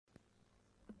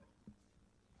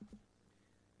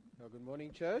Well, good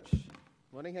morning, church.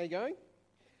 Morning, how you going?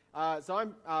 So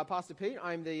I'm Pastor Pete.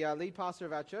 I'm the lead pastor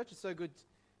of our church. It's so good.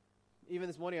 Even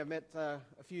this morning I've met a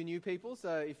few new people.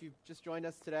 So if you've just joined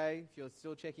us today, if you're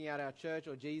still checking out our church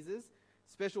or Jesus,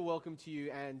 special welcome to you,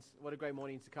 and what a great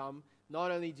morning to come. Not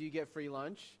only do you get free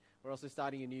lunch, we're also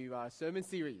starting a new sermon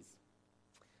series.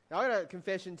 Now I've got a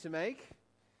confession to make,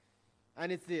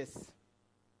 and it's this.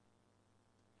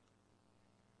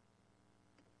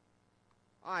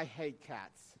 I hate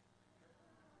cats.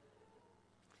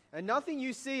 And nothing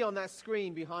you see on that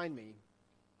screen behind me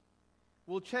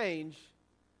will change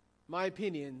my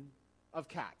opinion of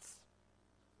cats.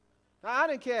 Now, I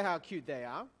don't care how cute they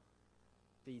are,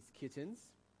 these kittens.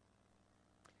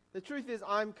 The truth is,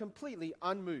 I'm completely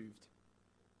unmoved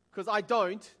because I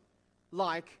don't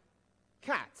like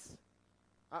cats.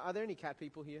 Are there any cat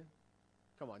people here?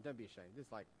 Come on, don't be ashamed.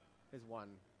 There's one.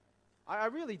 I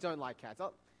really don't like cats.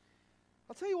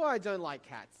 I'll tell you why I don't like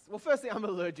cats. Well, firstly, I'm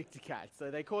allergic to cats,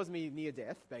 so they cause me near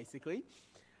death, basically.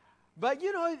 But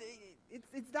you know,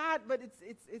 it's that. But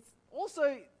it's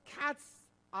also cats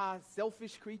are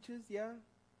selfish creatures, yeah.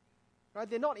 Right?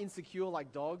 They're not insecure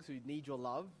like dogs who need your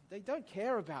love. They don't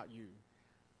care about you.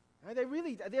 Right?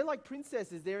 They're like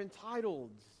princesses. They're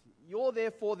entitled. You're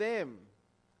there for them.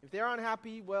 If they're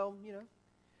unhappy, well, you know.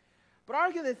 But I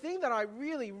reckon the thing that I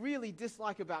really, really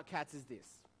dislike about cats is this.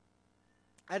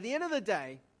 At the end of the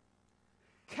day,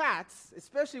 cats,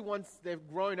 especially once they've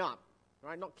grown up,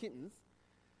 right, not kittens,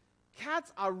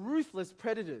 cats are ruthless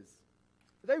predators.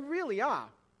 They really are.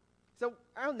 So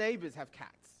our neighbors have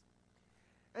cats.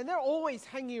 And they're always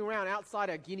hanging around outside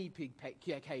our guinea pig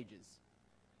cages.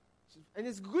 And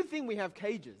it's a good thing we have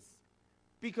cages.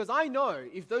 Because I know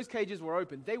if those cages were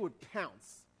open, they would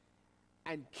pounce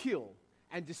and kill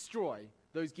and destroy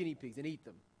those guinea pigs and eat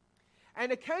them.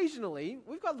 And occasionally,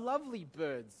 we've got lovely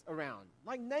birds around,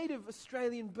 like native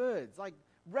Australian birds, like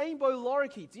rainbow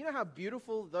lorikeets. You know how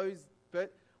beautiful those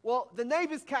birds? Well, the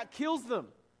neighbor's cat kills them,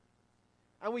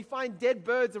 and we find dead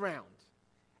birds around.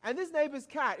 And this neighbor's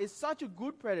cat is such a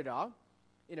good predator,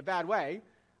 in a bad way.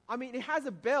 I mean, it has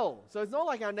a bell, so it's not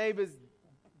like our neighbors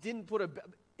didn't put a bell.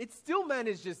 It still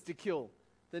manages to kill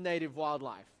the native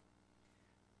wildlife.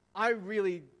 I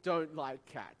really don't like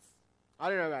cats. I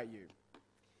don't know about you.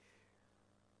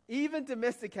 Even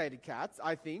domesticated cats,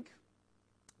 I think,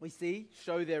 we see,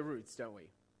 show their roots, don't we?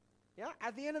 Yeah.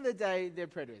 At the end of the day, they're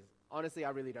predators. Honestly, I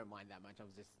really don't mind that much. I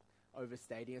was just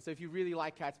overstating it. So if you really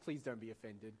like cats, please don't be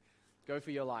offended. Go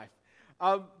for your life.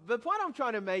 The point I'm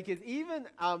trying to make is even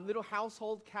little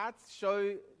household cats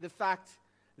show the fact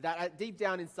that deep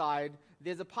down inside,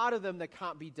 there's a part of them that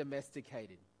can't be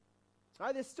domesticated.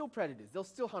 Right? They're still predators. They'll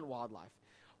still hunt wildlife.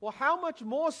 Well, how much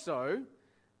more so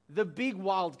the big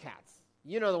wild cats?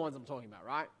 You know the ones I'm talking about,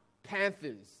 right?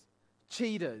 Panthers,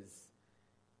 cheetahs,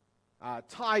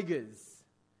 tigers,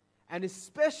 and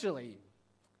especially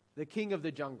the king of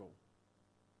the jungle,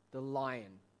 the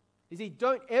lion. You see,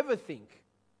 don't ever think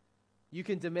you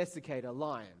can domesticate a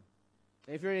lion.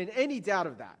 And if you're in any doubt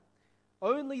of that,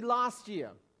 only last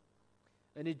year,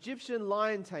 an Egyptian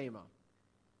lion tamer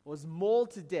was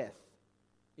mauled to death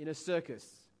in a circus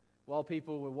while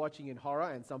people were watching in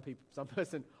horror, and some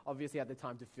person obviously had the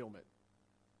time to film it.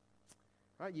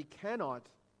 Right? You cannot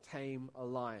tame a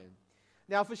lion.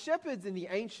 Now, for shepherds in the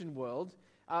ancient world,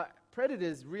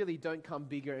 predators really don't come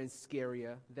bigger and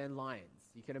scarier than lions.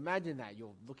 You can imagine that.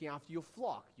 You're looking after your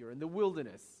flock. You're in the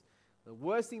wilderness. The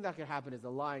worst thing that could happen is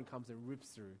a lion comes and rips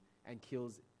through and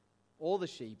kills all the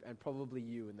sheep and probably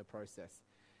you in the process.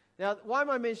 Now, why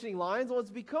am I mentioning lions? Well, it's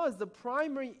because the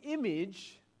primary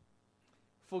image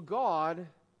for God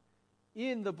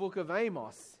in the book of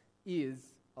Amos is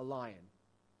a lion.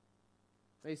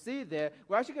 You see it there.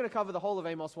 We're actually going to cover the whole of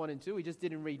Amos 1 and 2. We just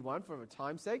didn't read one for a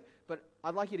time's sake. But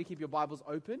I'd like you to keep your Bibles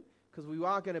open because we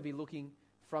are going to be looking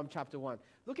from chapter 1.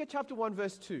 Look at chapter 1,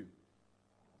 verse 2. You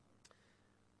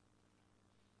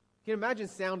can imagine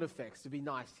sound effects to be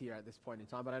nice here at this point in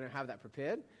time, but I don't have that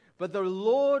prepared. But the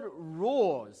Lord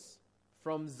roars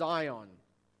from Zion.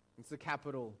 It's the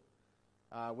capital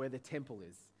where the temple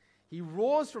is. He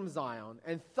roars from Zion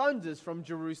and thunders from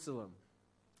Jerusalem.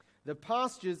 The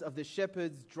pastures of the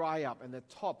shepherds dry up, and the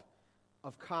top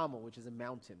of Carmel, which is a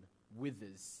mountain,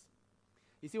 withers.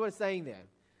 You see what it's saying there?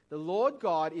 The Lord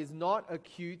God is not a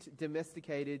cute,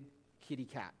 domesticated kitty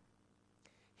cat.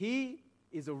 He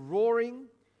is a roaring,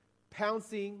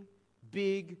 pouncing,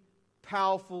 big,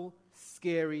 powerful,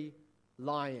 scary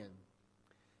lion.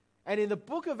 And in the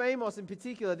book of Amos in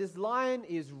particular, this lion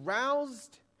is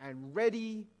roused and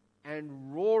ready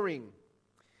and roaring.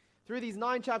 Through these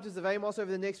 9 chapters of Amos over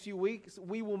the next few weeks,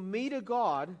 we will meet a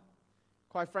God,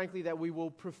 quite frankly, that we will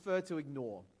prefer to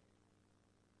ignore.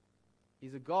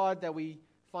 He's a God that we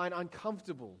find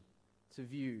uncomfortable to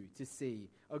view, to see.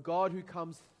 A God who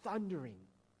comes thundering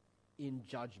in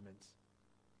judgment.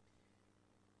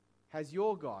 Has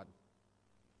your God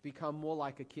become more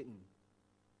like a kitten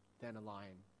than a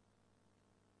lion?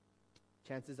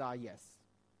 Chances are yes.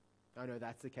 I know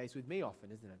that's the case with me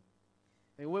often, isn't it?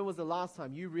 And when was the last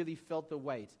time you really felt the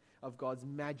weight of God's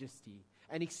majesty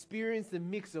and experienced the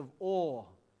mix of awe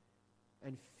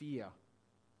and fear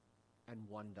and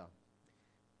wonder?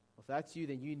 If that's you,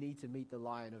 then you need to meet the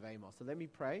Lion of Amos. So let me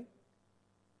pray,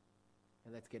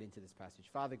 and let's get into this passage.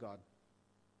 Father God,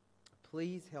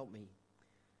 please help me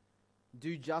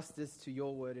do justice to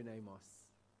your word in Amos.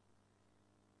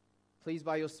 Please,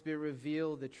 by your Spirit,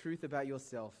 reveal the truth about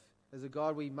yourself as a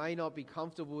God we may not be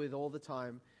comfortable with all the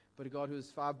time, but a God who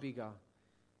is far bigger,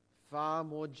 far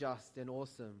more just and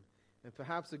awesome, and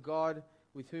perhaps a God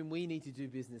with whom we need to do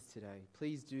business today.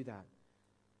 Please do that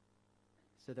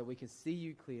so that we can see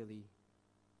you clearly,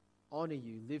 honor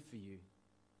you, live for you.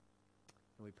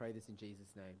 And we pray this in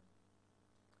Jesus' name.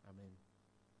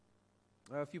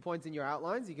 Amen. A few points in your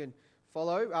outlines you can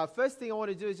follow. First thing I want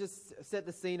to do is just set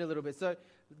the scene a little bit. So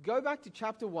go back to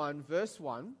chapter 1, verse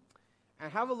 1,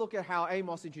 and have a look at how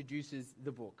Amos introduces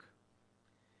the book.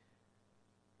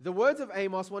 The words of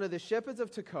Amos, one of the shepherds of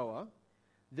Tekoa,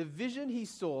 the vision he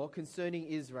saw concerning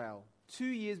Israel 2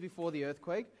 years before the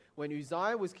earthquake, when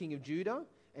Uzziah was king of Judah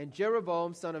and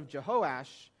Jeroboam, son of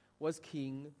Jehoash, was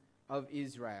king of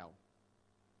Israel.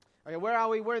 Okay, where are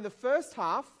we? We're in the first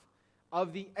half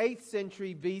of the 8th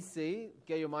century BC.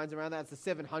 Get your minds around that. It's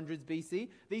the 700s BC.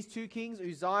 These two kings,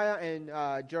 Uzziah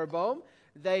and Jeroboam,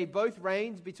 they both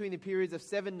reigned between the periods of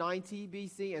 790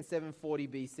 BC and 740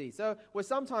 BC. So we're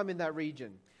sometime in that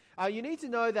region. You need to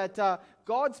know that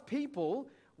God's people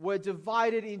were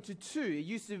divided into two. It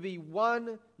used to be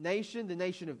one nation, the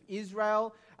nation of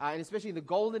Israel, and especially in the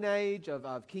golden age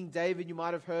of King David, you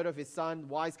might have heard of his son,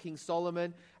 wise King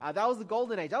Solomon. That was the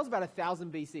golden age. That was about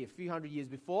 1000 BC, a few hundred years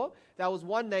before. That was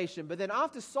one nation. But then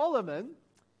after Solomon,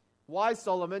 wise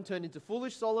Solomon turned into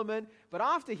foolish Solomon, but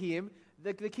after him,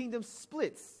 the kingdom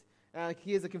splits.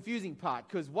 Here's a confusing part,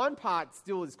 because one part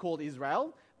still is called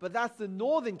Israel, but that's the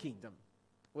northern kingdom,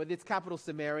 with its capital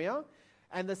Samaria,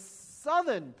 and the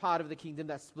southern part of the kingdom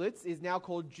that splits is now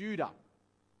called Judah.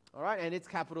 All right, and its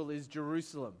capital is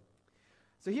Jerusalem.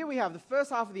 So here we have the first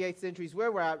half of the 8th century is where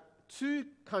we're at. Two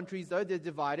countries, though, they're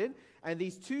divided, and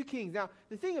these two kings. Now,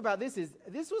 the thing about this is,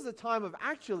 this was a time of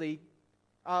actually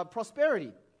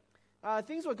prosperity.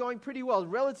 Things were going pretty well,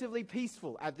 relatively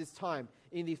peaceful at this time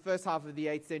in the first half of the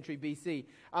 8th century BC.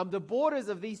 The borders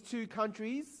of these two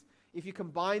countries, if you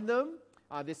combine them,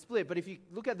 they're split. But if you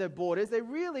look at their borders, they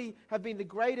really have been the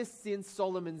greatest since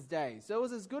Solomon's day. So it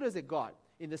was as good as it got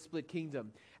in the split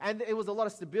kingdom. And it was a lot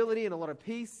of stability and a lot of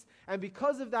peace. And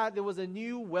because of that, there was a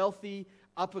new wealthy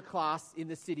upper class in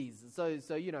the cities.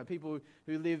 So you know, people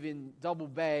who live in Double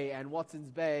Bay and Watson's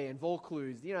Bay and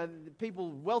Vaucluse, you know,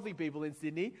 wealthy people in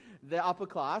Sydney, the upper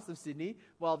class of Sydney,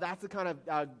 well, that's the kind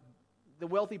of, the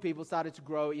wealthy people started to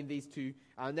grow in these two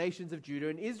nations of Judah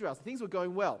and Israel. So things were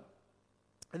going well.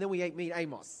 And then we meet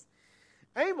Amos.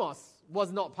 Amos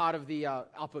was not part of the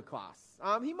upper class.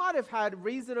 He might have had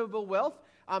reasonable wealth.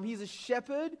 He's a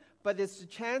shepherd, but there's a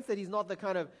chance that he's not the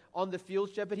kind of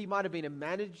on-the-field shepherd. He might have been a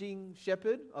managing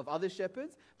shepherd of other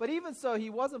shepherds. But even so, he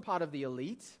wasn't part of the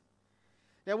elite.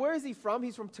 Now, where is he from?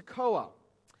 He's from Tekoa.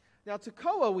 Now,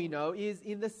 Tekoa, we know, is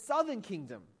in the southern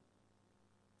kingdom.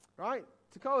 Right?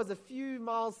 Tekoa is a few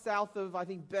miles south of, I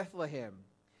think, Bethlehem.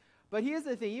 But here's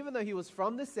the thing. Even though he was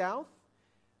from the south,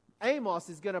 Amos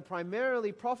is going to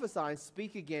primarily prophesy and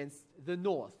speak against the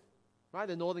north, right?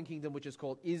 The northern kingdom, which is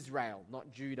called Israel,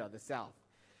 not Judah, the south.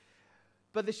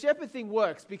 But the shepherd thing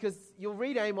works because you'll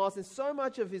read Amos and so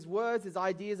much of his words, his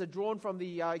ideas are drawn from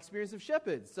the experience of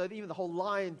shepherds. So even the whole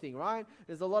lion thing, right?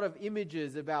 There's a lot of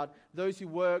images about those who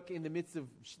work in the midst of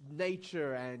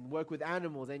nature and work with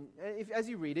animals. And as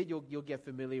you read it, you'll get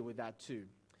familiar with that too.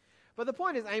 But the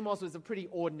point is, Amos was a pretty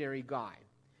ordinary guy.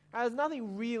 There's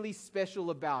nothing really special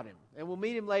about him. And we'll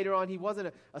meet him later on. He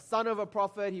wasn't a son of a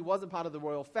prophet. He wasn't part of the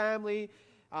royal family.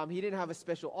 He didn't have a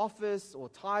special office or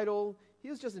title. He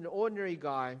was just an ordinary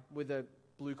guy with a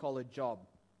blue-collar job.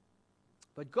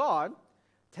 But God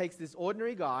takes this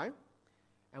ordinary guy,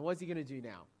 and what's he going to do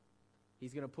now?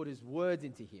 He's going to put his words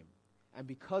into him. And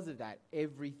because of that,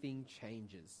 everything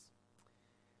changes.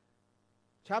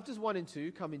 Chapters 1 and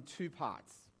 2 come in two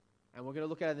parts. And we're going to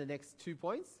look at the next 2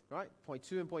 points, right? Point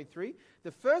 2 and point 3.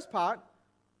 The first part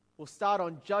will start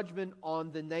on judgment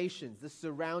on the nations, the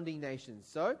surrounding nations.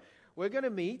 So we're going to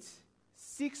meet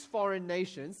 6 foreign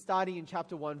nations, starting in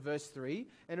chapter 1, verse 3,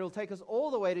 and it will take us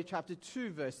all the way to chapter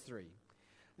 2, verse 3.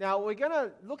 Now, we're going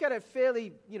to look at it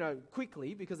fairly,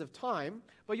 quickly because of time,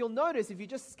 but you'll notice if you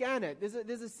just scan it,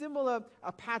 there's a similar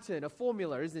pattern, a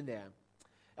formula, isn't there?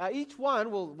 Each one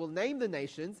will name the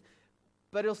nations,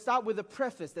 but it'll start with a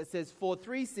preface that says, for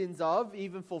 3 sins of,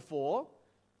 even for 4,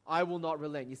 I will not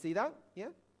relent. You see that? Yeah?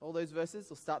 All those verses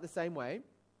will start the same way.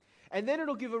 And then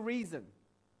it'll give a reason.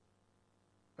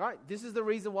 Right? This is the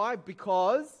reason why,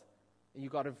 because, and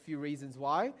you've got a few reasons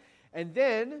why. And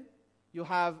then you'll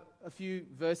have a few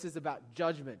verses about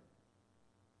judgment.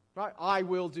 Right? I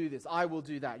will do this. I will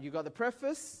do that. You've got the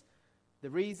preface, the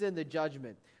reason, the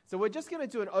judgment. So we're just going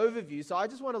to do an overview. So I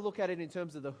just want to look at it in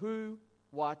terms of the who,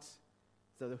 what.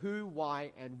 So the who,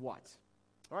 why, and what.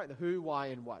 All right? The who, why,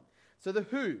 and what. So the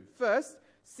who. First,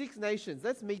 6 nations.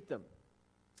 Let's meet them.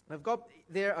 I've got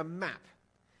there a map.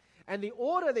 And the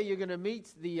order that you're going to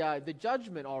meet the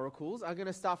judgment oracles are going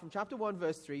to start from chapter 1,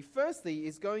 verse 3. Firstly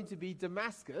is going to be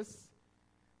Damascus,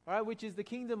 all right, which is the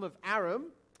kingdom of Aram,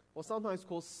 or sometimes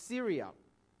called Syria.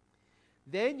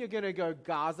 Then you're going to go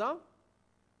Gaza,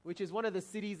 which is one of the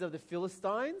cities of the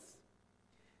Philistines.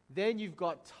 Then you've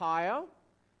got Tyre,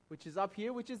 which is up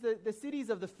here, which is the cities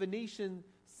of the Phoenician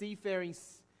seafaring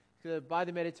by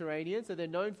the Mediterranean. So they're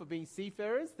known for being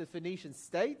seafarers, the Phoenician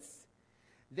states.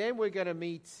 Then we're going to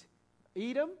meet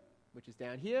Edom, which is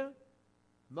down here,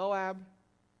 Moab,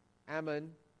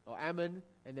 Ammon,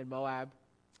 and then Moab.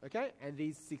 Okay? And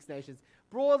these 6 nations.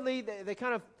 Broadly, they're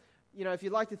kind of, if you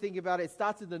like to think about it, it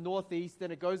starts in the northeast, then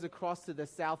it goes across to the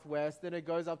southwest, then it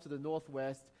goes up to the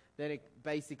northwest, then it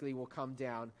basically will come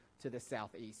down to the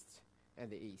southeast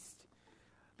and the east.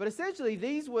 But essentially,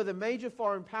 these were the major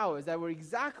foreign powers that were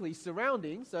exactly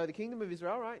surrounding. So the kingdom of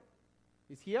Israel, right,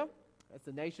 is here. That's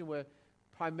the nation we're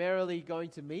primarily going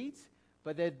to meet.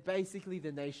 But they're basically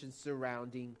the nations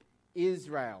surrounding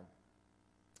Israel.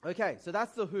 Okay, so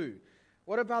that's the who.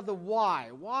 What about the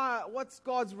why? Why? What's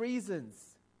God's reasons?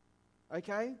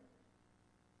 Okay?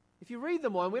 If you read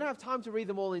them all, and we don't have time to read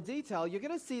them all in detail, you're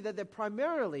going to see that they're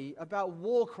primarily about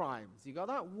war crimes. You got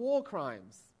that? War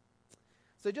crimes.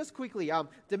 So just quickly,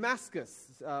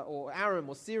 Damascus or Aram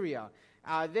or Syria,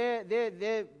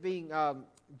 they're being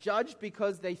judged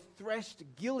because they threshed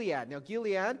Gilead. Now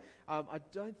Gilead, I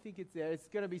don't think it's there. It's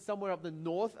going to be somewhere up the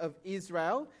north of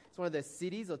Israel. It's one of their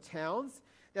cities or towns.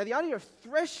 Now the idea of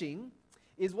threshing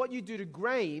is what you do to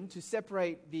grain to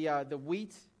separate the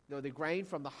wheat or the grain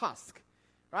from the husk,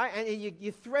 right? And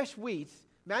you thresh wheat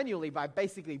manually by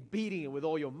basically beating it with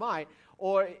all your might.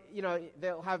 Or,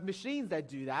 they'll have machines that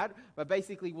do that, but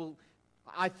basically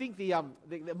I think the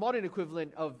modern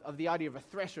equivalent of the idea of a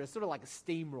thresher is sort of like a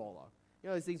steamroller.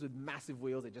 Those things with massive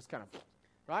wheels that just kind of,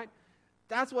 right?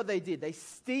 That's what they did. They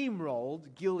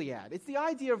steamrolled Gilead. It's the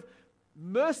idea of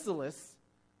merciless,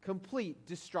 complete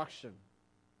destruction.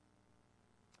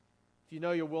 If you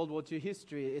know your World War II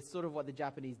history, it's sort of what the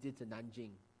Japanese did to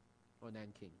Nanjing or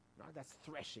Nanking, right? That's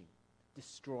threshing,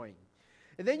 destroying.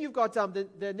 And then you've got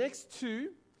the next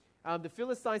 2, the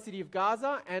Philistine city of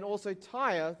Gaza and also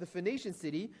Tyre, the Phoenician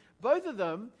city. Both of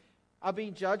them are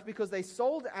being judged because they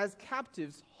sold as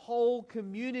captives whole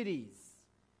communities.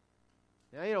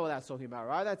 Now, you know what that's talking about,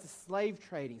 right? That's slave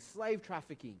trading, slave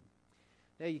trafficking.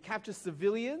 Now, you capture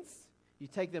civilians, you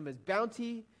take them as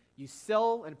bounty, you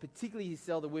sell, and particularly you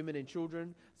sell the women and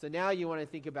children. So now you want to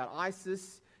think about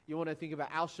ISIS. You want to think about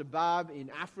Al-Shabaab in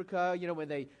Africa, when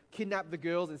they kidnap the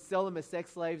girls and sell them as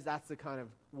sex slaves. That's the kind of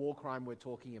war crime we're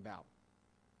talking about.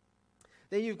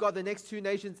 Then you've got the next 2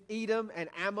 nations, Edom and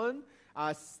Ammon.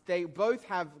 They both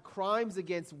have crimes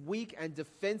against weak and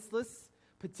defenseless,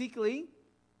 particularly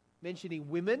mentioning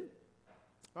women,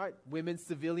 right? Women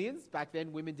civilians. Back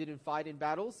then, women didn't fight in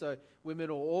battle, so women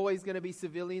are always going to be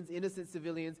civilians, innocent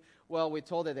civilians. Well, we're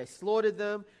told that they slaughtered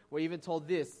them. We're even told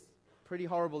this. Pretty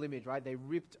horrible image, right? They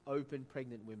ripped open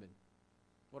pregnant women.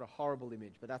 What a horrible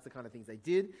image, but that's the kind of things they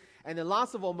did. And then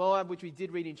last of all, Moab, which we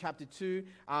did read in chapter 2,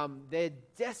 they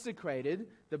desecrated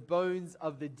the bones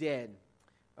of the dead.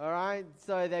 All right?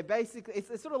 So they basically, it's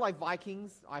sort of like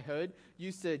Vikings, I heard,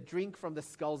 used to drink from the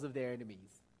skulls of their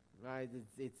enemies. Right?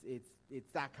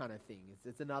 It's that kind of thing.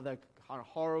 It's another kind of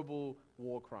horrible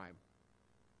war crime.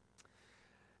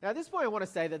 Now at this point I want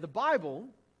to say that the Bible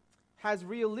has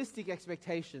realistic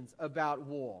expectations about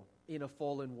war in a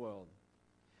fallen world.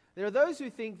 There are those who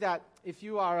think that if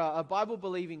you are a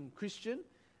Bible-believing Christian,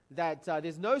 that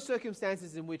there's no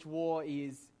circumstances in which war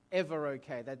is ever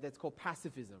okay. That's called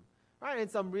pacifism. Right?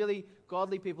 And some really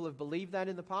godly people have believed that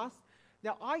in the past.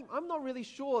 Now, I'm not really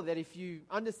sure that if you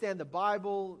understand the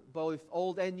Bible, both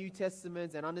Old and New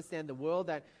Testaments, and understand the world,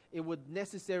 that it would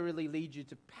necessarily lead you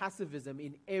to pacifism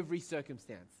in every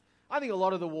circumstance. I think a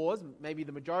lot of the wars, maybe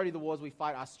the majority of the wars we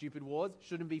fight are stupid wars,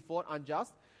 shouldn't be fought,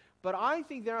 unjust. But I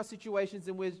think there are situations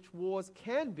in which wars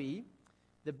can be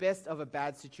the best of a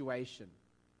bad situation.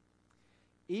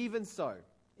 Even so,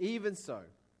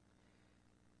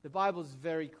 the Bible is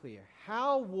very clear.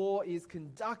 How war is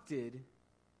conducted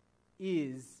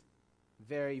is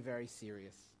very, very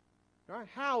serious. Right?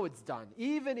 How it's done,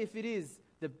 even if it is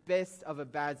the best of a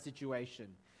bad situation.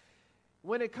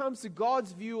 When it comes to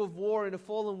God's view of war in a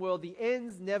fallen world, the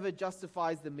ends never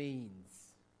justifies the means.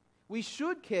 We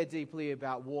should care deeply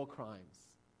about war crimes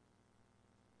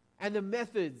and the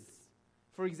methods,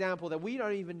 for example, that we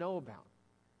don't even know about.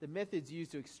 The methods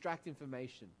used to extract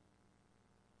information.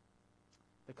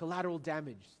 The collateral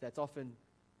damage that's often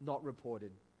not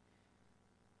reported.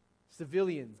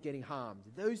 Civilians getting harmed.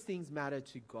 Those things matter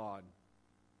to God.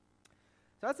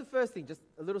 So that's the first thing, just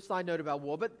a little side note about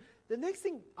war. But the next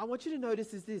thing I want you to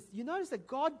notice is this. You notice that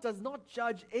God does not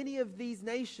judge any of these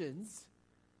nations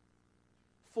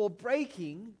for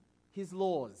breaking his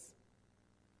laws.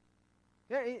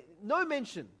 No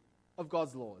mention of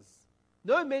God's laws.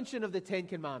 No mention of the Ten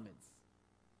Commandments.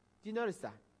 Do you notice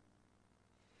that?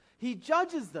 He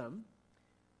judges them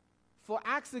for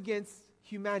acts against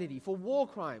humanity, for war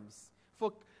crimes,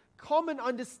 for common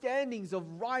understandings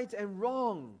of right and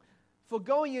wrong, for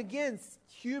going against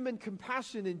human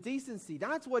compassion and decency.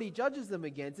 That's what he judges them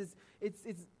against.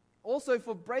 It's also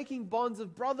for breaking bonds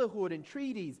of brotherhood and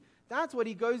treaties. That's what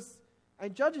he goes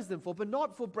and judges them for, but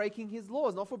not for breaking his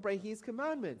laws, not for breaking his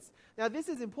commandments. Now, this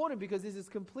is important because this is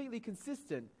completely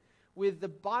consistent with the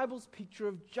Bible's picture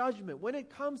of judgment. When it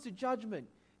comes to judgment,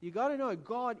 you got to know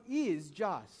God is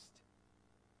just.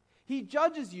 He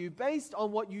judges you based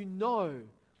on what you know,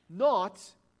 not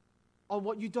on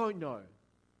what you don't know.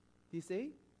 Do you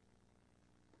see?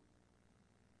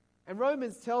 And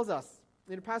Romans tells us,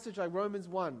 in a passage like Romans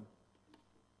 1,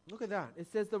 look at that. It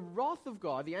says, the wrath of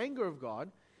God, the anger of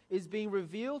God, is being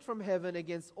revealed from heaven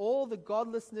against all the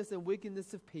godlessness and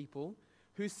wickedness of people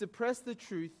who suppress the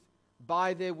truth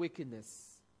by their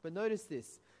wickedness. But notice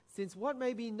this. Since what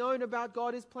may be known about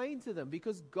God is plain to them,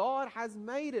 because God has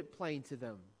made it plain to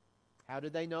them. How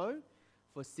did they know?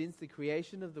 For since the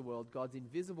creation of the world, God's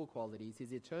invisible qualities,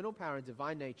 his eternal power and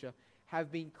divine nature, have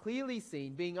been clearly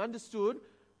seen, being understood,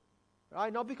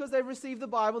 right? Not because they've received the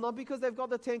Bible, not because they've got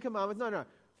the Ten Commandments, no.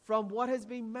 From what has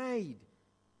been made,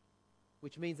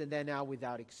 which means that they're now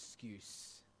without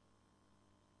excuse.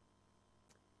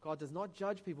 God does not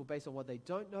judge people based on what they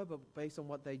don't know, but based on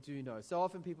what they do know. So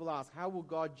often people ask, how will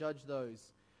God judge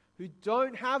those who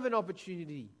don't have an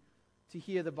opportunity to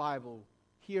hear the Bible,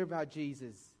 hear about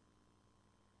Jesus?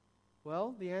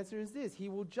 Well, the answer is this. He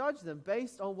will judge them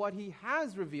based on what he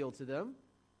has revealed to them.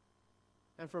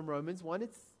 And from Romans 1,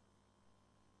 it's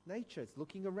nature. It's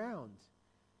looking around.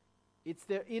 It's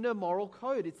their inner moral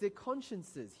code. It's their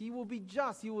consciences. He will be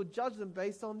just. He will judge them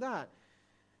based on that.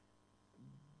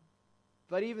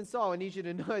 But even so, I need you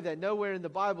to know that nowhere in the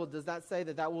Bible does that say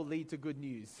that that will lead to good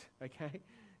news, okay?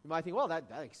 You might think, well,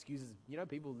 that excuses,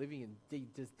 people living in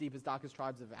deepest, darkest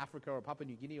tribes of Africa or Papua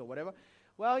New Guinea or whatever.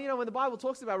 Well, when the Bible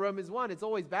talks about Romans 1, it's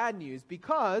always bad news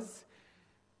because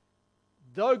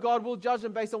though God will judge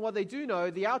them based on what they do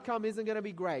know, the outcome isn't going to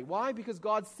be great. Why? Because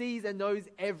God sees and knows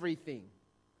everything.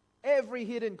 Every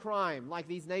hidden crime, like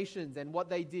these nations and what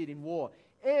they did in war,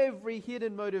 every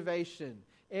hidden motivation,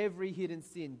 every hidden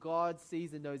sin, God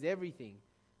sees and knows everything.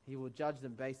 He will judge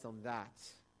them based on that.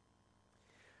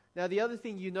 Now, the other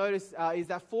thing you notice is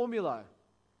that formula.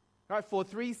 Right? For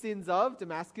 3 sins of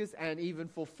Damascus and even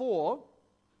for 4.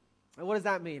 And what does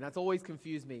that mean? That's always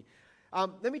confused me.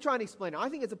 Let me try and explain it. I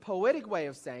think it's a poetic way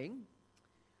of saying,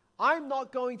 I'm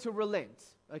not going to relent.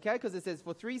 Okay? Because it says,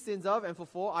 for 3 sins of and for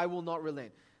 4, I will not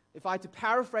relent. If I had to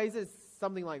paraphrase it, it's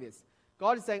something like this.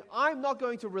 God is saying, I'm not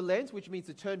going to relent, which means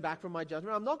to turn back from my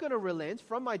judgment. I'm not going to relent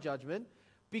from my judgment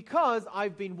because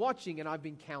I've been watching and I've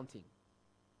been counting.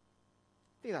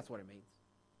 I think that's what it means.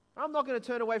 I'm not going to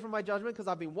turn away from my judgment because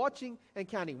I've been watching and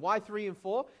counting. Why 3 and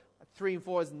 4? 3 and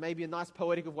 4 is maybe a nice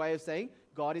poetic way of saying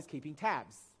God is keeping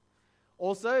tabs.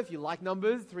 Also, if you like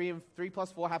numbers, 3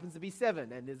 plus 4 happens to be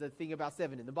 7. And there's a thing about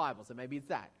 7 in the Bible, so maybe it's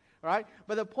that. All right?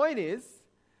 But the point is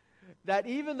that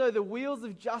even though the wheels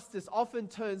of justice often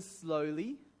turn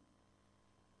slowly,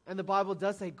 and the Bible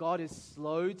does say God is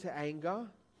slow to anger,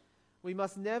 we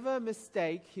must never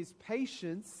mistake his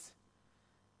patience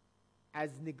as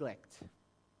neglect.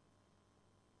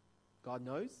 God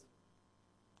knows.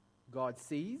 God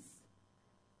sees.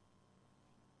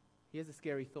 Here's a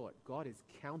scary thought. God is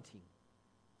counting.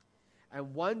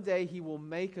 And one day he will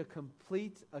make a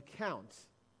complete account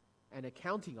and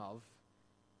accounting of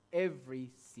every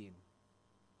sin.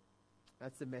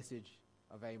 That's the message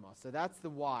of Amos. So that's the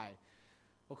why.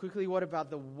 Well, quickly, what about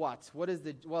the what? Well,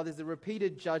 there's a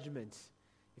repeated judgment.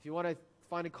 If you want to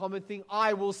find a common thing,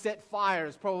 I will set fire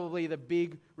is probably the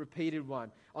big repeated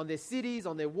one. On their cities,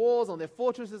 on their walls, on their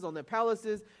fortresses, on their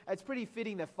palaces. It's pretty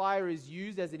fitting that fire is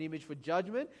used as an image for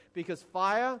judgment, because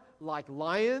fire, like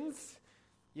lions,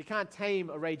 you can't tame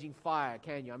a raging fire,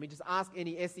 can you? I mean, just ask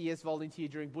any SES volunteer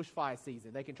during bushfire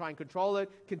season. They can try and control it,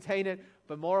 contain it,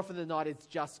 but more often than not, it's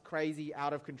just crazy,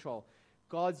 out of control.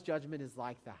 God's judgment is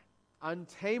like that.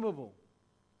 Untamable,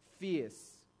 fierce,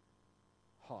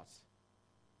 hot.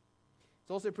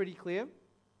 It's also pretty clear,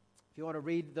 if you want to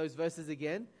read those verses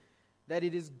again, that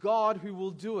it is God who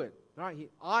will do it. Right?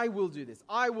 I will do this,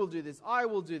 I will do this, I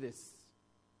will do this.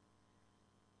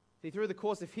 See, through the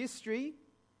course of history,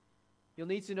 you'll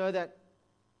need to know that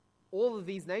all of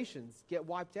these nations get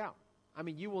wiped out. I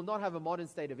mean, you will not have a modern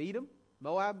state of Edom,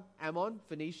 Moab, Ammon,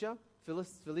 Phoenicia,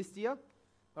 Philistia,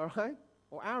 all right,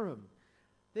 or Aram.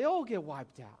 They all get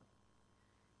wiped out.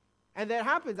 And that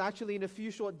happens actually in a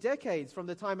few short decades from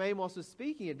the time Amos was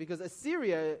speaking it, because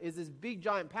Assyria is this big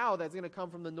giant power that's going to come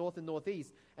from the north and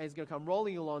northeast, and it's going to come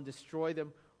rolling along, destroy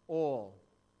them all.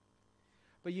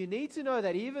 But you need to know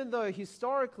that even though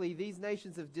historically these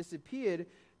nations have disappeared,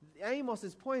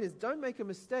 Amos's point is, don't make a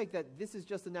mistake that this is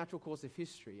just a natural course of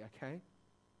history, okay?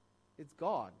 It's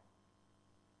God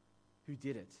who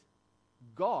did it.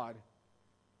 God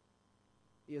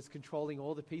is controlling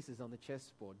all the pieces on the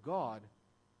chessboard. God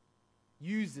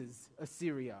uses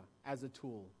Assyria as a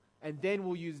tool, and then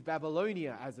we'll use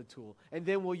Babylonia as a tool, and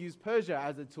then we'll use Persia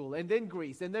as a tool, and then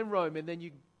Greece, and then Rome, and then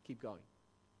you keep going.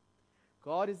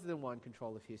 God is the one in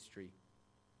control of history.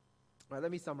 All right,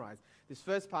 let me summarize. This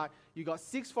first part, you got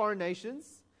 6 foreign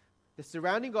nations. They're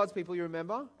surrounding God's people, you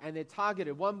remember, and they're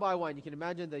targeted one by one. You can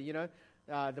imagine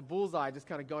the bullseye just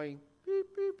kind of going beep,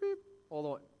 beep, beep.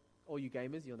 All you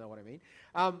gamers, you'll know what I mean.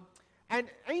 And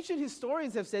ancient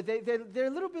historians have said they're a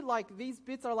little bit like, these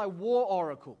bits are like war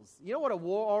oracles. You know what a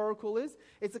war oracle is?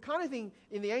 It's the kind of thing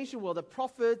in the ancient world that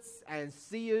prophets and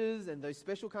seers and those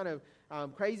special kind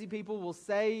of crazy people will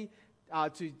say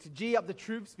to gee up the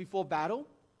troops before battle.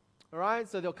 All right,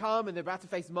 so they'll come and they're about to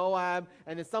face Moab,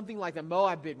 and then something like the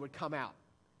Moab bit would come out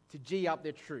to gee up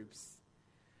their troops.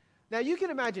 Now you can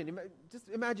imagine, just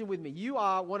imagine with me, you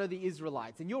are one of the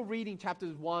Israelites, and you're reading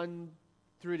chapters 1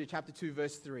 through to chapter 2,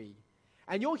 verse 3,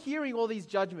 and you're hearing all these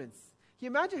judgments. Can you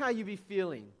imagine how you'd be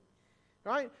feeling?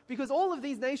 Right? Because all of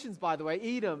these nations, by the way,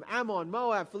 Edom, Ammon,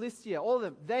 Moab, Philistia, all of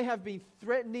them, they have been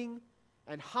threatening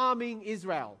and harming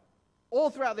Israel all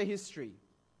throughout their history.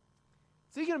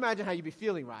 So you can imagine how you'd be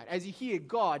feeling, right, as you hear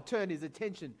God turn his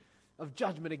attention of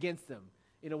judgment against them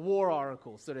in a war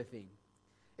oracle sort of thing.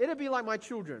 It'd be like my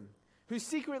children, who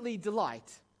secretly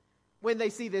delight when they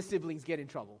see their siblings get in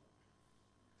trouble.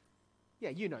 Yeah,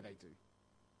 you know they do,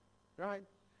 right?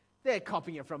 They're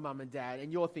copying it from mum and dad,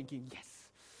 and you're thinking,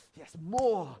 yes,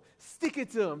 more, stick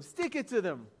it to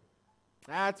them.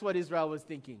 That's what Israel was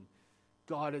thinking.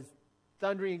 God is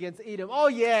thundering against Edom. Oh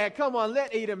yeah, come on,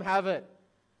 let Edom have it.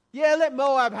 Yeah, let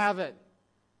Moab have it.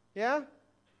 Yeah?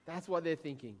 That's what they're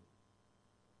thinking.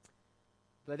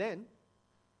 But then,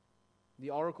 the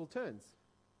oracle turns.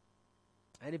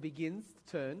 And it begins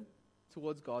to turn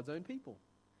towards God's own people.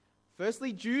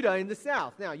 Firstly, Judah in the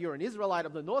south. Now, you're an Israelite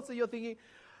of the north, so you're thinking,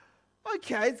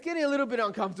 okay, it's getting a little bit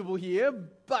uncomfortable here,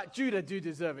 but Judah do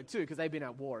deserve it too, because they've been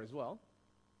at war as well.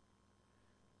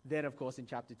 Then, of course, in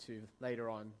chapter 2, later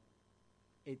on,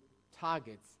 it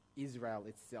targets Israel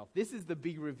itself. This is the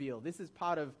big reveal. This is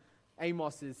part of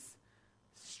Amos's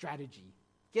strategy.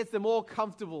 Gets them all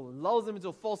comfortable and lulls them into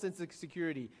a false sense of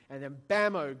security. And then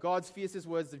bammo, God's fiercest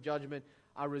words of judgment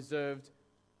are reserved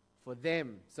for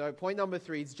them. So point number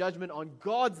 3 is judgment on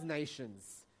God's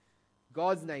nations.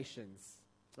 God's nations.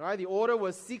 All right, the order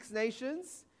was 6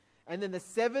 nations. And then the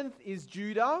 7th is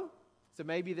Judah. So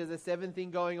maybe there's a 7th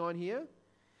thing going on here.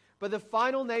 But the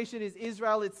final nation is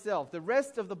Israel itself. The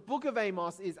rest of the book of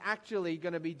Amos is actually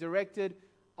going to be directed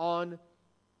on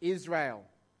Israel.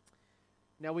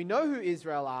 Now we know who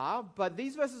Israel are, but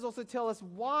these verses also tell us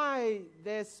why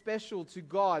they're special to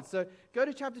God. So go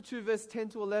to chapter 2, verse 10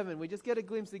 to 11. We just get a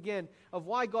glimpse again of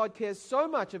why God cares so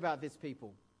much about this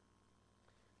people.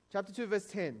 Chapter 2, verse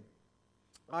 10.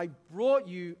 I brought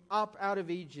you up out of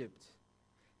Egypt,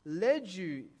 led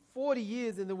you 40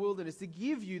 years in the wilderness to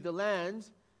give you the land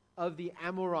of the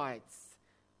Amorites.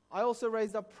 I also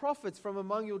raised up prophets from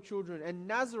among your children, and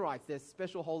Nazarites, they're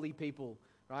special holy people,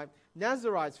 right?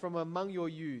 Nazarites from among your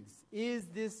youths. Is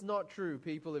this not true,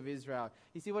 people of Israel?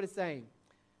 You see what it's saying?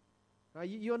 Right?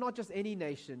 You're not just any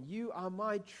nation. You are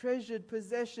my treasured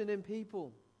possession and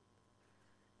people.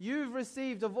 You've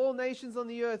received of all nations on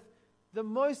the earth the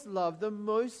most love, the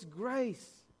most grace.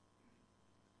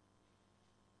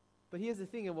 But here's the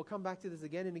thing, and we'll come back to this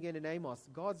again and again in Amos.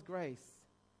 God's grace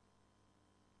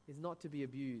is not to be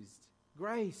abused.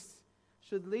 Grace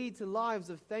should lead to lives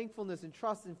of thankfulness and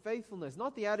trust and faithfulness,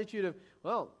 not the attitude of,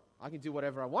 well, I can do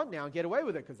whatever I want now and get away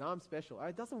with it because I'm special.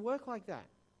 It doesn't work like that.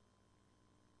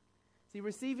 See,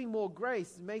 receiving more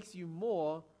grace makes you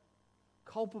more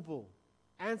culpable,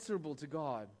 answerable to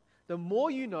God. The more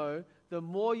you know, the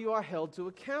more you are held to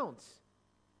account.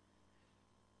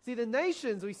 See, the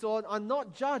nations we saw are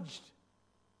not judged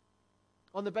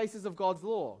on the basis of God's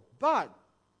law, but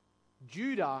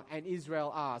Judah and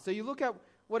Israel are. So you look at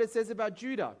what it says about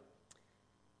Judah.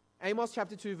 Amos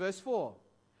chapter 2 verse 4.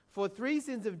 For 3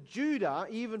 sins of Judah,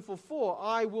 even for 4,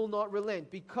 I will not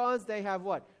relent, because they have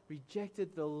what?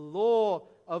 Rejected the law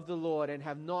of the Lord and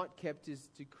have not kept his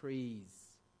decrees.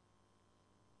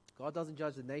 God doesn't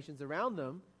judge the nations around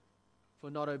them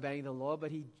for not obeying the law, but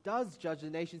he does judge the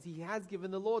nations he has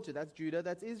given the law to. That's Judah,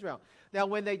 that's Israel. Now,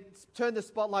 when they turn the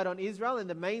spotlight on Israel, and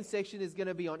the main section is going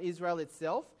to be on Israel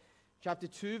itself, chapter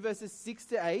 2, verses 6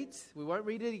 to 8, we won't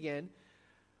read it again,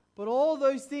 but all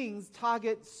those things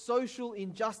target social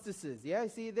injustices. Yeah,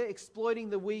 see, they're exploiting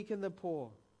the weak and the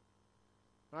poor,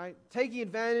 right? Taking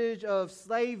advantage of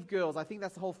slave girls. I think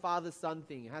that's the whole father-son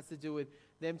thing. It has to do with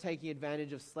them taking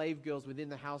advantage of slave girls within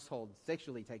the household,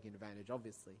 sexually taking advantage,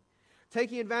 obviously.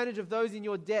 Taking advantage of those in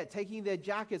your debt, taking their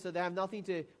jacket so they have nothing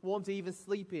to warm to even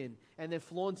sleep in, and then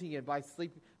flaunting it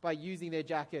by using their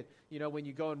jacket, when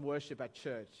you go and worship at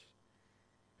church.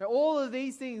 Now, all of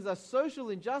these things are social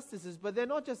injustices, but they're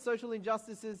not just social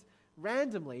injustices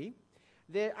randomly.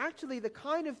 They're actually the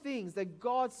kind of things that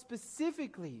God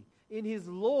specifically in his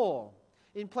law,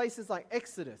 in places like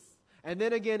Exodus, and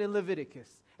then again in Leviticus,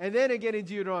 and then again in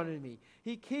Deuteronomy,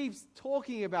 he keeps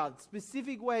talking about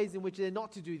specific ways in which they're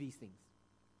not to do these things.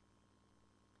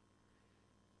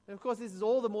 And of course, this is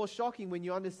all the more shocking when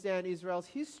you understand Israel's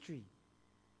history,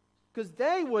 because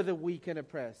they were the weak and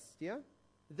oppressed, yeah?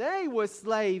 They were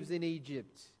slaves in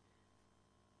Egypt.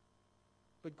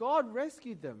 But God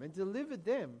rescued them and delivered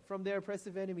them from their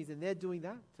oppressive enemies, and they're doing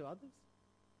that to others.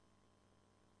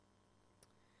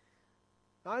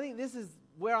 I think this is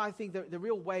where I think the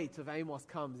real weight of Amos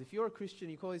comes. If you're a Christian,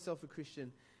 you call yourself a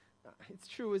Christian, it's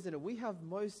true, isn't it? We have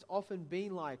most often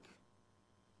been like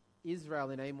Israel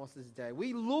in Amos's day.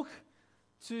 We look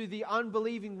to the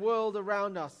unbelieving world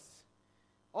around us,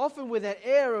 often with an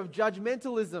air of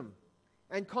judgmentalism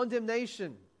and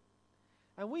condemnation.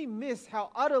 And we miss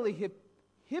how utterly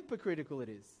hypocritical it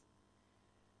is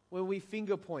when we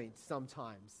finger point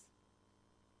sometimes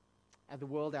at the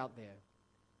world out there,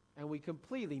 and we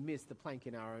completely miss the plank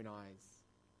in our own eyes.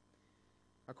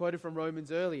 I quoted from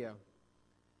Romans earlier.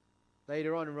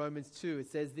 Later on in Romans 2,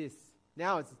 it says this.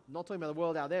 Now it's not talking about the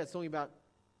world out there, it's talking about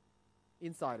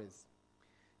insiders.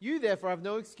 You therefore have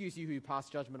no excuse, you who pass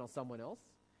judgment on someone else.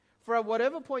 For at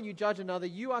whatever point you judge another,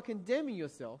 you are condemning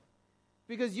yourself,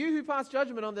 because you who pass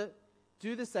judgment on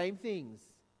do the same things.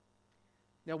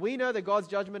 Now we know that God's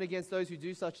judgment against those who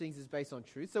do such things is based on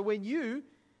truth. So when you,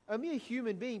 a mere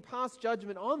human being, pass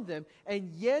judgment on them and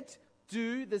yet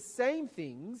do the same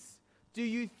things, do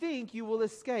you think you will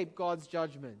escape God's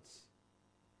judgment?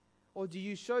 Or do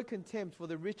you show contempt for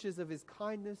the riches of his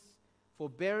kindness,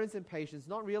 forbearance, and patience,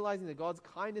 not realizing that God's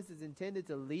kindness is intended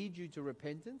to lead you to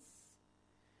repentance?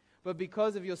 But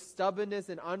because of your stubbornness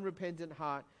and unrepentant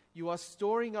heart, you are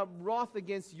storing up wrath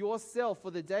against yourself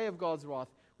for the day of God's wrath,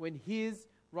 when his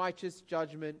righteous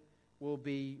judgment will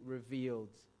be revealed.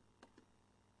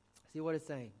 See what it's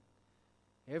saying?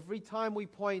 Every time we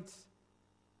point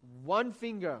one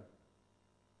finger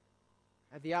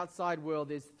at the outside world,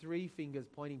 there's 3 fingers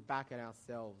pointing back at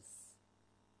ourselves.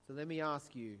 So let me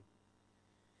ask you,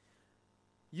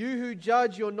 you who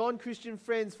judge your non-Christian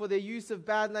friends for their use of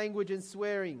bad language and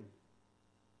swearing,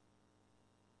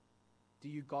 do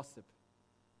you gossip?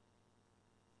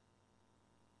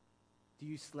 Do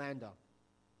you slander?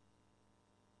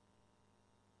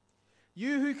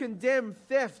 You who condemn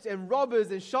theft and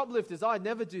robbers and shoplifters, I'd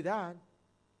never do that.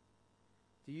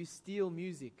 Do you steal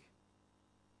music,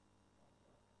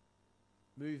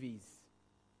 movies,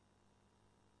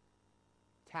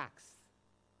 tax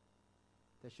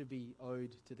that should be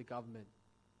owed to the government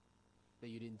that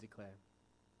you didn't declare?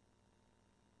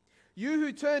 You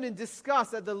who turn in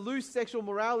disgust at the loose sexual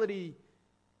morality,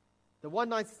 the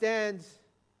one-night stand,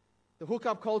 the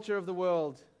hookup culture of the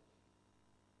world,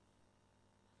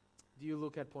 do you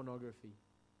look at pornography?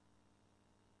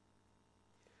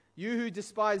 You who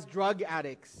despise drug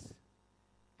addicts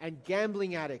and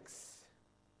gambling addicts,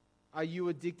 are you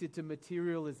addicted to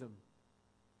materialism?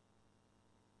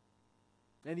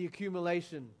 and the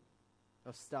accumulation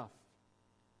of stuff.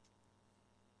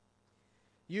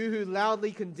 You who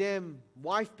loudly condemn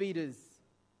wife beaters,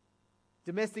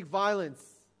 domestic violence,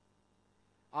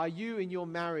 are you in your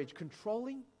marriage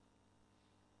controlling,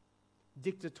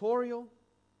 dictatorial,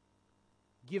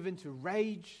 given to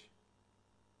rage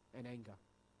and anger?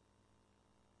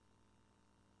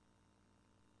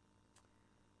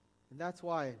 And that's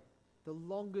why the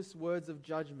longest words of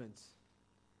judgment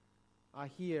are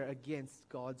here against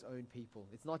God's own people.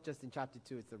 It's not just in chapter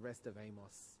 2, it's the rest of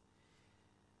Amos.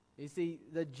 You see,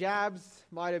 the jabs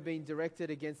might have been directed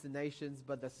against the nations,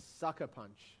 but the sucker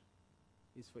punch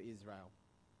is for Israel.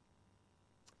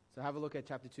 So have a look at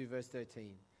chapter 2, verse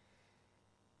 13.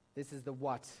 This is the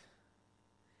what.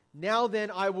 Now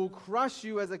then, I will crush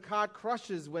you as a cart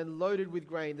crushes when loaded with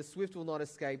grain. The swift will not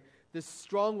escape. The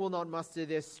strong will not muster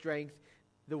their strength.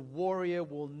 The warrior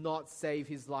will not save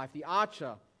his life. The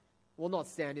archer will not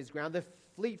stand his ground. The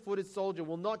fleet-footed soldier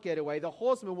will not get away. The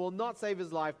horseman will not save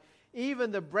his life.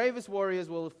 Even the bravest warriors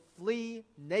will flee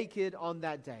naked on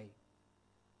that day,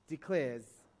 declares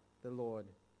the Lord.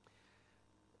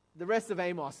 The rest of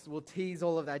Amos will tease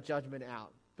all of that judgment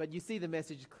out. But you see the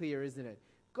message clear, isn't it?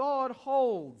 God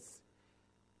holds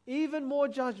even more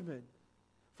judgment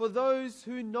for those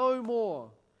who know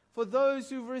more, for those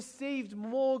who've received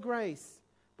more grace,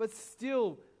 but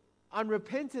still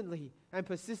unrepentantly and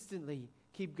persistently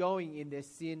keep going in their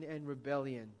sin and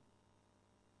rebellion.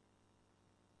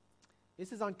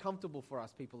 This is uncomfortable for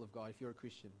us, people of God, if you're a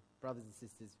Christian, brothers and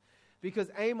sisters, because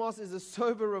Amos is a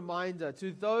sober reminder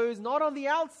to those not on the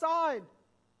outside,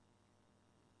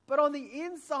 but on the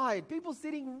inside, people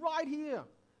sitting right here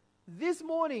this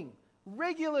morning,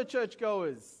 regular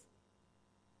churchgoers.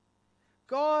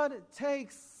 God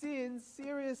takes sin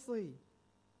seriously.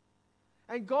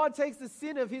 And God takes the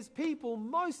sin of his people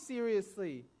most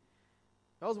seriously.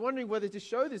 I was wondering whether to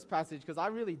show this passage because I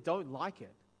really don't like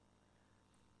it.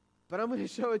 But I'm going to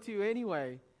show it to you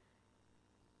anyway.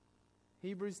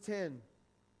 Hebrews 10.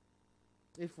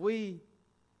 If we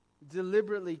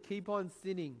deliberately keep on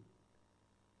sinning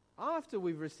after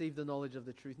we've received the knowledge of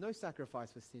the truth, no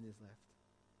sacrifice for sin is left,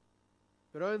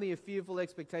 but only a fearful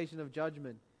expectation of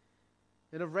judgment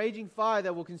and of raging fire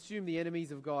that will consume the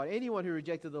enemies of God. Anyone who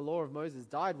rejected the law of Moses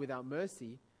died without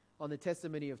mercy on the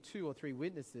testimony of 2 or 3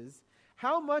 witnesses.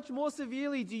 How much more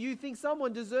severely do you think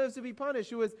someone deserves to be punished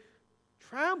who has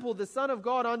trampled the Son of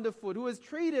God underfoot, who has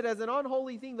treated as an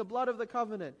unholy thing the blood of the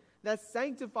covenant that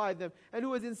sanctified them, and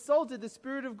who has insulted the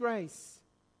Spirit of grace?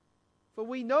 For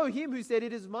we know him who said,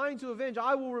 "It is mine to avenge,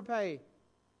 I will repay."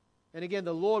 And again,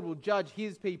 the Lord will judge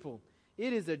his people.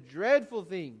 It is a dreadful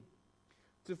thing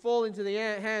to fall into the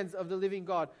hands of the living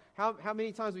God. How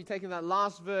many times we've taken that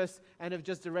last verse and have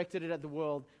just directed it at the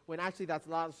world, when actually that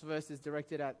last verse is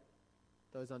directed at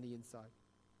those on the inside,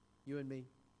 you and me.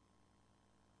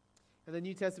 And the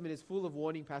New Testament is full of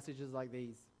warning passages like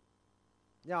these.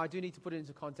 Now, I do need to put it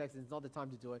into context, and it's not the time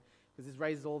to do it, because this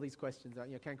raises all these questions.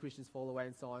 Can Christians fall away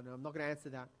and so on? And I'm not going to answer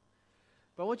that.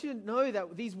 But I want you to know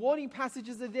that these warning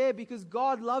passages are there because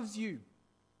God loves you.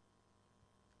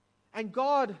 And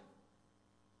God,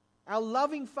 our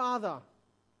loving Father,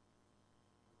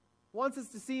 wants us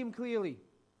to see him clearly.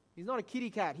 He's not a kitty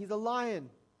cat. He's a lion.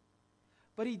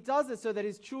 But he does it so that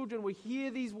his children will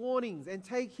hear these warnings and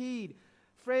take heed.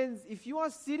 Friends, if you are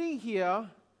sitting here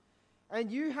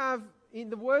and you have, in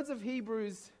the words of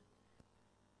Hebrews,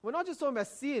 we're not just talking about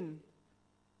sin.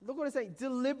 Look what it's saying.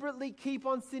 Deliberately keep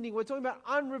on sinning. We're talking about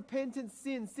unrepentant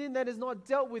sin. Sin that is not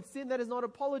dealt with. Sin that is not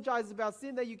apologized about.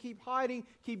 Sin that you keep hiding,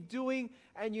 keep doing,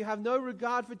 and you have no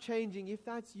regard for changing. If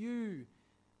that's you,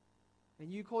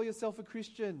 and you call yourself a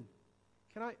Christian,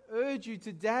 can I urge you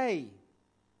today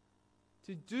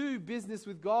to do business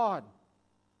with God?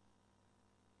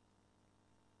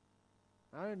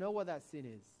 I don't know what that sin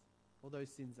is, or those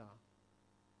sins are.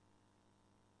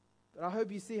 But I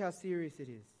hope you see how serious it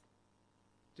is.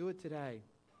 Do it today.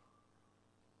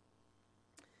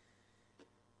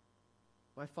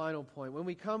 My final point. When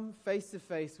we come face to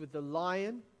face with the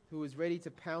lion who is ready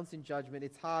to pounce in judgment,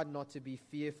 it's hard not to be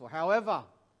fearful. However,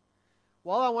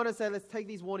 while I want to say let's take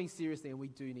these warnings seriously, and we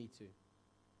do need to,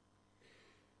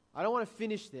 I don't want to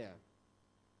finish there.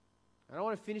 I don't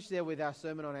want to finish there with our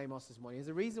sermon on Amos this morning. There's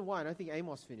a reason why. I don't think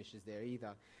Amos finishes there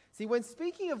either. See, when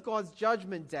speaking of God's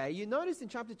judgment day, you notice in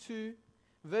chapter 2,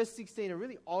 verse 16, a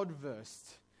really odd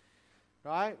verse.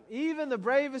 Right? Even the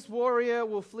bravest warrior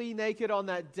will flee naked on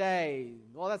that day.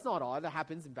 Well, that's not odd. That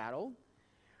happens in battle.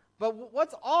 But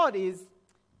what's odd is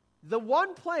the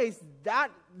one place that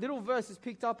little verse is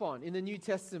picked up on in the New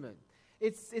Testament.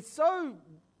 It's so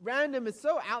random. It's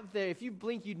so out there. If you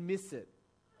blink, you'd miss it.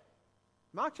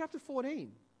 Mark chapter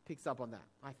 14 picks up on that,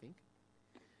 I think.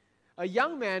 A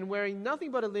young man wearing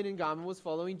nothing but a linen garment was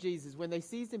following Jesus. When they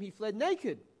seized him, he fled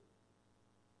naked,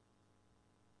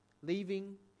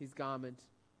 leaving his garment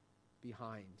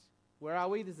behind. Where are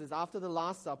we? This is after the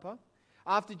Last Supper.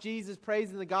 After Jesus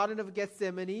prays in the Garden of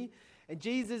Gethsemane, and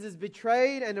Jesus is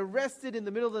betrayed and arrested in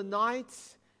the middle of the night.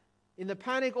 In the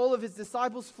panic, all of his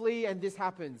disciples flee, and this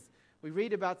happens. We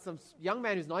read about some young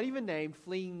man who's not even named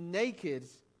fleeing naked.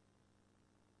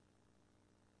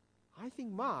 I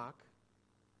think Mark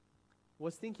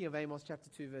was thinking of Amos chapter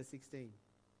 2, verse 16.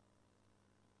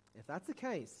 If that's the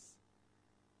case,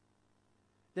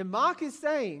 then Mark is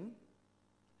saying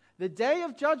the day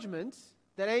of judgment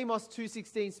that Amos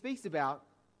 2:16 speaks about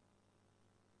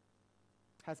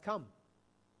has come.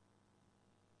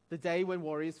 The day when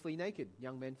warriors flee naked,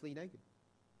 young men flee naked.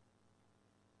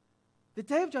 The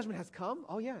day of judgment has come.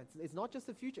 Oh yeah, it's not just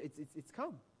the future, it's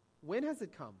come. When has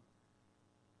it come?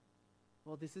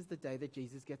 Well, this is the day that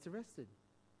Jesus gets arrested.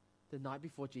 The night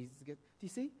before Jesus gets... Do you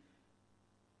see?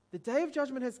 The day of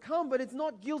judgment has come, but it's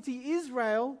not guilty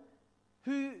Israel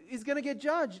who is going to get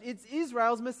judged. It's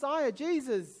Israel's Messiah,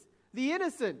 Jesus. The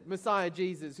innocent Messiah,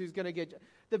 Jesus, who's going to get judged.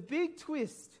 The big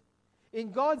twist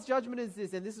in God's judgment is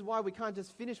this, and this is why we can't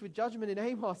just finish with judgment in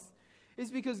Amos,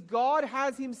 is because God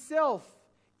has himself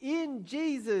in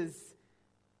Jesus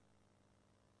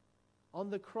on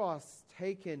the cross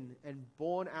taken and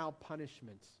borne our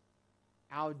punishment,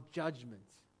 our judgment,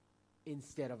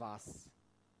 instead of us.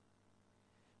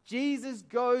 Jesus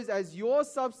goes as your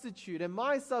substitute and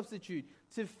my substitute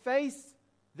to face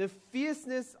the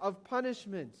fierceness of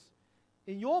punishment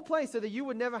in your place so that you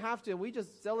would never have to. And we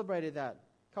just celebrated that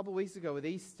a couple of weeks ago with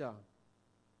Easter.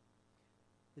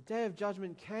 The day of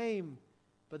judgment came,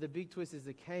 but the big twist is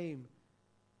it came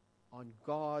on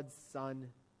God's Son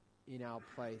in our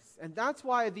place. And that's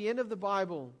why at the end of the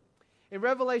Bible, in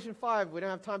Revelation 5, we don't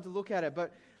have time to look at it,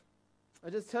 but I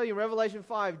just tell you, in Revelation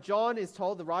 5,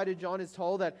 the writer John is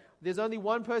told that there's only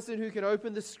one person who can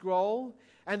open the scroll,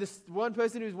 and the one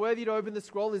person who's worthy to open the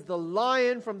scroll is the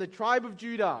Lion from the tribe of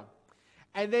Judah.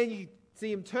 And then you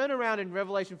see him turn around in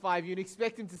Revelation 5, you'd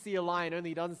expect him to see a lion,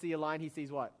 only he doesn't see a lion, he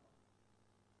sees what?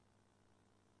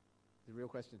 It's a real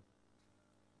question.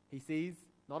 He sees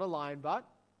not a lion, but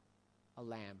a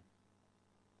lamb.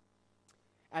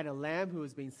 And a lamb who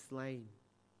has been slain.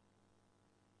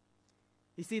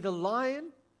 You see, the lion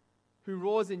who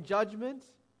roars in judgment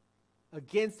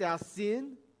against our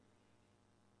sin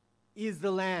is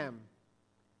the lamb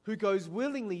who goes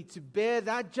willingly to bear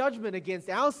that judgment against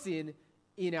our sin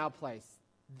in our place.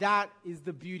 That is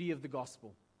the beauty of the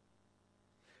gospel.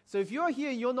 So if you're here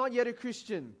and you're not yet a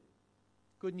Christian,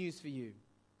 good news for you.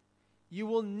 You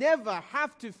will never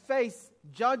have to face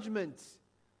judgment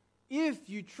if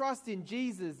you trust in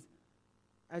Jesus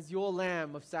as your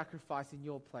lamb of sacrifice in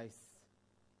your place.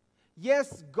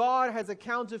 Yes, God has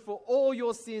accounted for all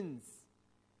your sins,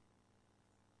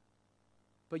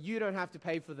 but you don't have to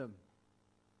pay for them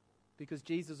because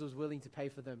Jesus was willing to pay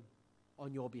for them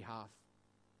on your behalf.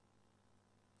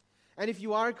 And if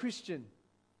you are a Christian,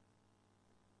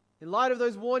 in light of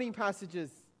those warning passages,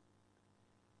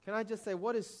 can I just say,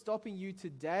 what is stopping you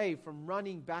today from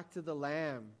running back to the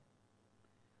Lamb?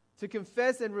 To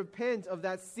confess and repent of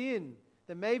that sin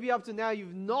that maybe up to now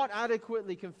you've not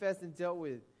adequately confessed and dealt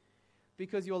with.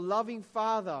 Because your loving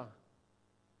Father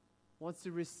wants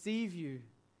to receive you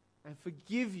and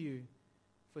forgive you,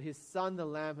 for his Son, the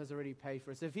Lamb, has already paid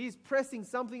for us. So if he's pressing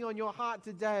something on your heart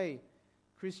today,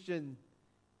 Christian,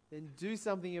 then do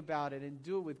something about it and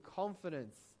do it with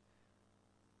confidence.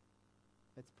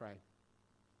 Let's pray.